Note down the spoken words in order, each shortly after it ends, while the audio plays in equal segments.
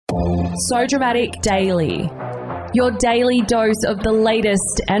So Dramatic Daily, your daily dose of the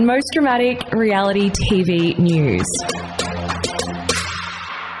latest and most dramatic reality TV news.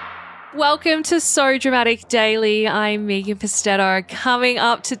 Welcome to So Dramatic Daily. I'm Megan Pistetto. Coming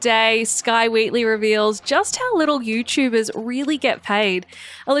up today, Sky Wheatley reveals just how little YouTubers really get paid.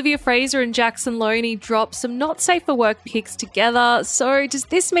 Olivia Fraser and Jackson Loney drop some not safe for work pics together. So does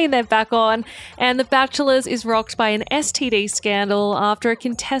this mean they're back on? And The Bachelors is rocked by an STD scandal after a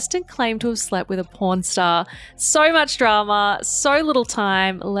contestant claimed to have slept with a porn star. So much drama, so little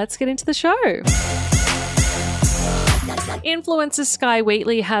time. Let's get into the show. Influencer Sky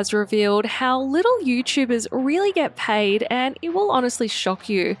Wheatley has revealed how little YouTubers really get paid, and it will honestly shock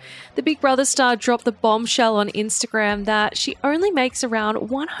you. The Big Brother star dropped the bombshell on Instagram that she only makes around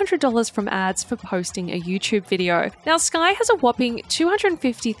 $100 from ads for posting a YouTube video. Now, Sky has a whopping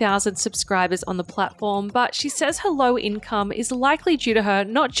 250,000 subscribers on the platform, but she says her low income is likely due to her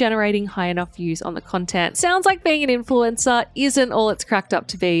not generating high enough views on the content. Sounds like being an influencer isn't all it's cracked up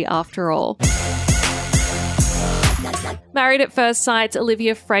to be after all. Married at First Sight's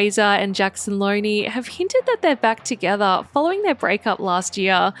Olivia Fraser and Jackson Loney have hinted that they're back together following their breakup last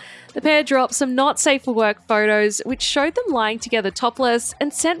year. The pair dropped some not safe for work photos which showed them lying together topless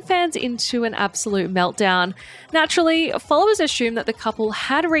and sent fans into an absolute meltdown. Naturally, followers assumed that the couple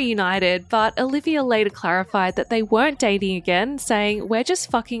had reunited, but Olivia later clarified that they weren't dating again, saying, "We're just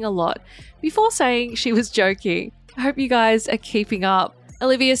fucking a lot," before saying she was joking. I hope you guys are keeping up.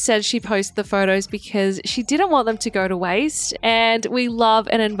 Olivia said she posted the photos because she didn't want them to go to waste, and we love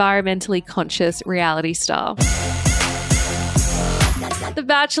an environmentally conscious reality star. The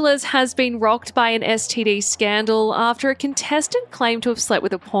Bachelors has been rocked by an STD scandal after a contestant claimed to have slept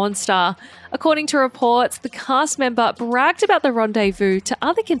with a porn star. According to reports, the cast member bragged about the rendezvous to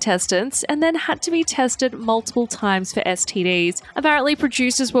other contestants and then had to be tested multiple times for STDs. Apparently,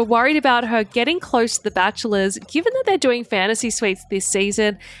 producers were worried about her getting close to the Bachelors, given that they're doing fantasy suites this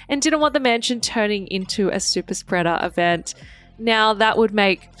season, and didn't want the mansion turning into a super spreader event. Now, that would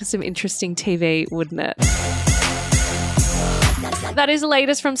make for some interesting TV, wouldn't it? That is the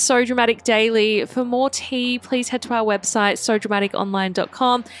latest from So Dramatic Daily. For more tea, please head to our website,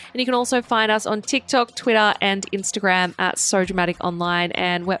 sodramaticonline.com. And you can also find us on TikTok, Twitter, and Instagram at So Dramatic Online.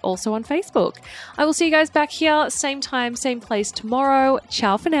 And we're also on Facebook. I will see you guys back here, same time, same place tomorrow.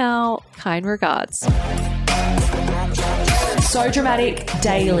 Ciao for now. Kind regards. So Dramatic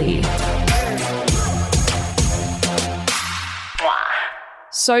Daily.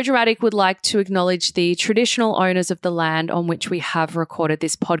 So Dramatic would like to acknowledge the traditional owners of the land on which we have recorded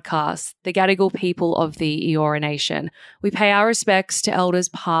this podcast, the Gadigal people of the Eora Nation. We pay our respects to elders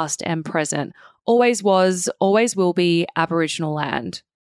past and present. Always was, always will be Aboriginal land.